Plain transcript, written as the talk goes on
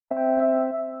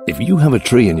If you have a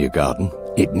tree in your garden,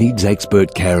 it needs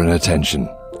expert care and attention.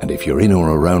 And if you're in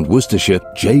or around Worcestershire,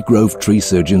 J Grove Tree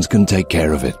Surgeons can take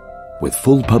care of it. With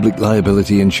full public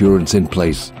liability insurance in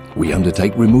place, we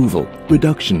undertake removal,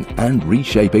 reduction and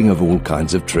reshaping of all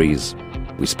kinds of trees.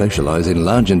 We specialise in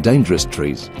large and dangerous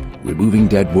trees, removing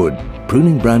dead wood,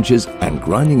 pruning branches and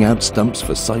grinding out stumps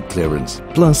for site clearance.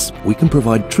 Plus, we can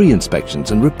provide tree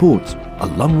inspections and reports,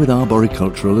 along with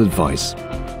arboricultural advice.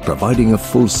 Providing a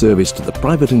full service to the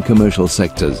private and commercial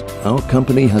sectors, our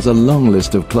company has a long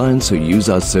list of clients who use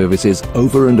our services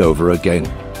over and over again.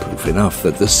 Proof enough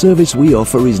that the service we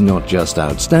offer is not just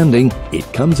outstanding,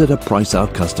 it comes at a price our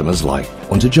customers like.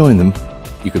 Want to join them?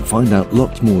 You can find out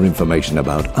lots more information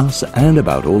about us and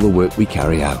about all the work we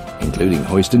carry out, including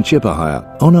hoist and chipper hire,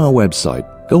 on our website.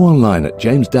 Go online at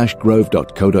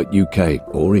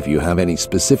james-grove.co.uk, or if you have any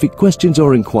specific questions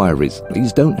or inquiries,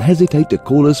 please don't hesitate to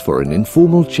call us for an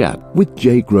informal chat with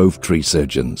J Grove Tree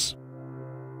Surgeons.